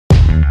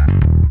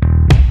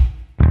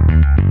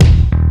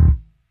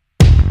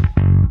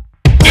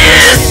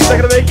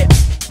not gonna make it.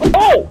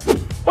 Oh!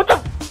 What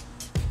the?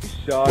 You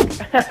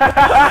suck.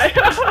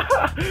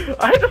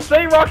 I had the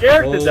same rock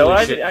Erik did though.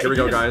 Holy shit. Here we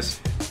go, guys.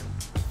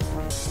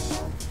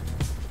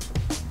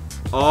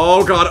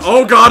 Oh god,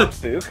 oh god!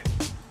 Spook.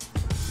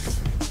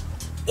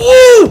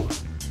 Oh!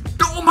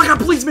 Oh my god,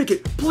 please make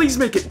it! Please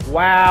make it!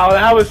 Wow,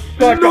 that was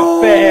such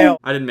a fail!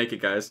 I didn't make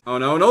it, guys. Oh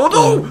no, no,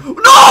 no!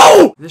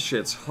 No! This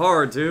shit's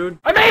hard, dude.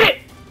 I made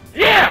it!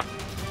 Yeah!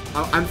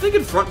 I'm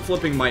thinking front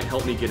flipping might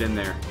help me get in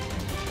there.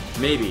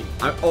 Maybe.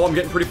 Oh, I'm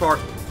getting pretty far.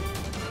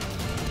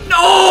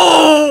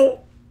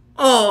 No!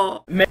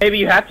 Oh! Maybe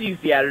you have to use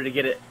the adder to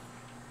get it.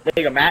 There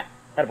you go, Matt.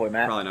 Attaboy,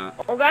 Matt. Probably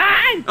not. Oh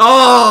god!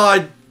 Oh,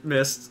 I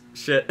missed.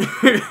 Shit.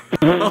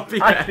 I'll be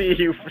back. I see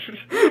you.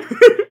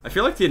 I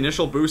feel like the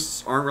initial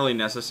boosts aren't really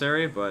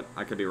necessary, but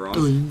I could be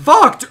wrong.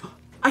 Fuck!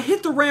 I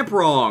hit the ramp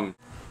wrong!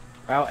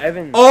 Wow,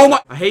 Evan. Oh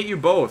my- I hate you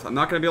both. I'm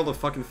not gonna be able to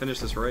fucking finish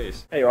this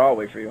race. Hey, I'll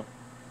wait for you.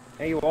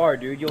 Hey, you are,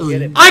 dude. You'll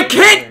get it. I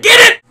can't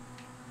get it!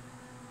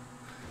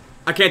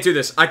 I can't do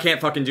this. I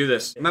can't fucking do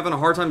this. I'm having a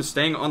hard time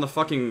staying on the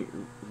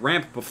fucking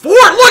ramp before.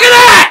 Look at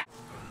that!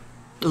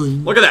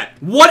 Look at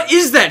that. What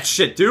is that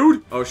shit,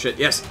 dude? Oh shit,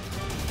 yes.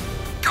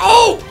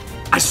 Go!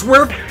 I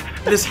swear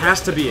this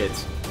has to be it.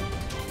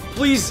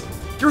 Please.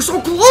 You're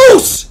so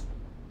close!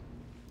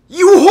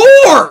 You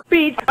whore!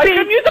 Beat! I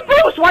couldn't use the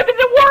boost! Why didn't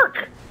it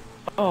work?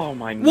 Oh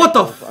my god. What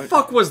the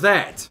fuck was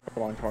that?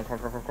 Come on, come on, come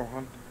on, come on, come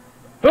on.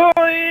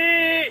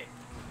 Boy!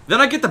 Then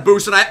I get the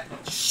boost and I-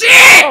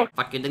 SHIT! Oh.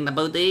 Fuck you, dick the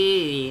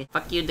booty.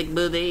 Fuck you, dick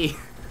booty.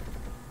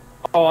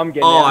 Oh, I'm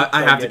getting Oh, it.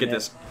 I have to get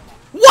this.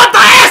 What the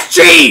ass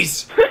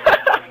cheese?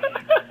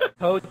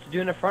 Coach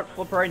doing a front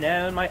flip right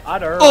now in my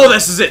udder. Oh,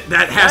 this is it.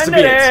 That has to be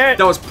I did it. it.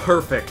 That was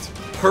perfect.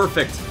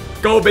 Perfect.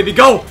 Go, baby,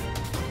 go.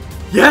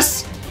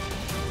 Yes.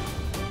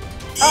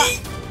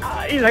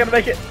 He's not gonna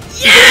make it.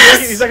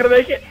 Yes! He's not gonna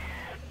make it.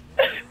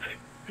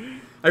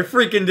 I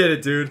freaking did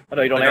it, dude. Oh,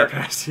 no, you don't, I got Erik.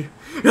 past you.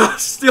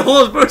 Steal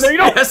all those boosts. No, you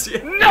don't. Yes,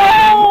 yes. No!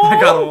 I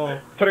got them all.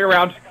 Turning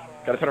around.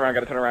 Gotta turn around,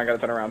 gotta turn around, gotta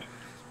turn around.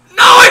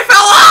 No, I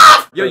fell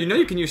off! Yo, you know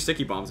you can use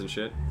sticky bombs and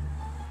shit.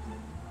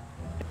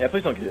 Yeah,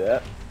 please don't do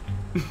that.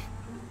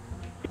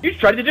 You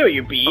tried to do it,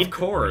 you bee. Of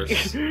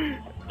course.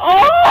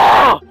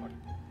 Oh!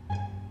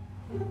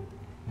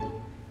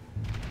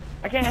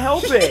 I can't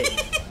help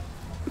it.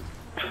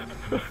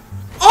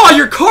 Oh,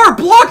 your car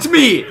blocked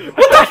me!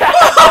 What the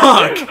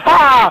fuck?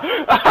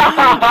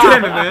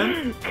 Damn it,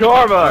 man.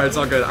 Karma. Alright, it's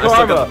all good. I still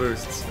Karma. got the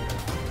boosts.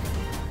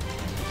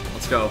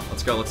 Let's go.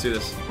 Let's go. Let's do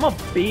this. I'm a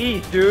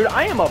beast, dude.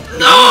 I am a beast.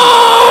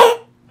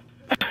 No!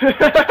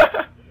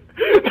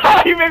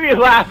 No, you made me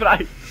laugh, and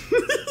I...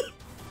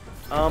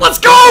 Let's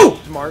go!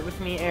 Smart with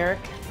me, Erik.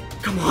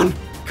 Come on.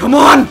 Come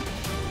on!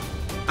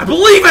 I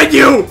believe in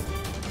you!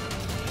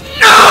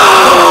 No!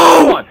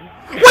 Come on.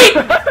 Wait!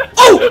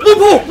 Oh!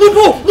 Loophole!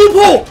 Loophole!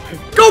 Loophole!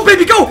 Go,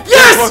 baby, go!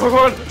 Yes! Come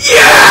on, come on.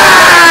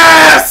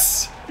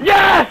 Yes!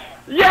 Yes!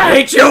 Yes! I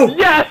hate you!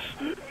 Yes!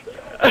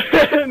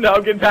 No,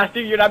 I'm getting past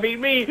you. You're not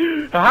beating me.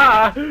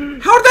 Haha. How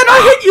did that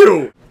not hit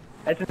you?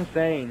 That's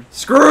insane.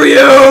 Screw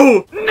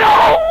you!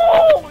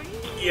 No!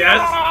 Yes!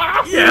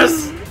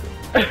 Yes!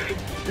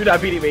 You're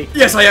not beating me.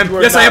 Yes, I am! You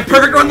are Yes, I not am!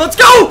 Perfect beating run! me. Let's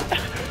go!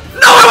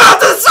 No, I went out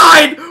to the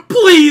side!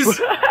 Please!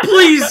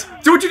 Please!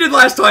 Do what you did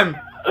last time!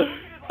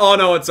 Oh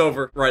no, it's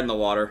over. Right in the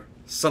water.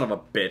 Son of a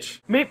bitch.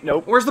 Me?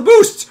 Nope. Where's the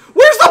boosts?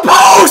 Where's the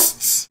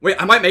boosts? Wait,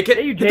 I might make it.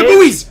 Yeah, you Hit did. the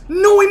buoys!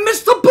 No, I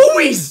missed the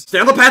buoys! Stay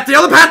on the path, stay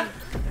on the path!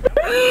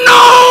 No!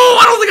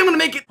 I don't think I'm gonna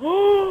make it!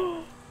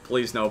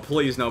 Please no,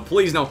 please no,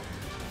 please no.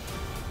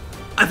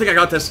 I think I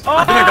got this.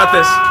 I think I got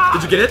this.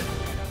 Did you get it?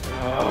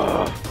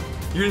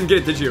 You didn't get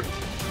it, did you?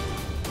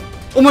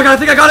 Oh my god, I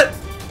think I got it!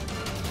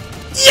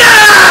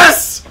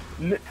 Yes!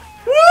 Woo! Woo!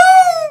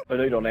 Oh,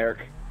 no, you don't,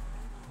 Erik.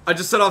 I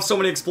just set off so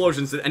many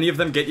explosions. Did any of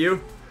them get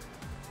you?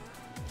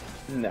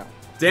 No.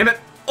 Damn it.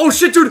 Oh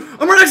shit, dude!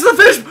 I'm right next to the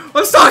finish!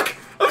 I'm stuck!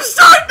 I'm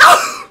stuck! No!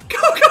 Go,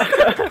 go,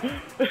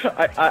 go!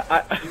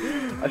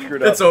 I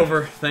screwed up. It's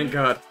over. Thank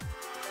God.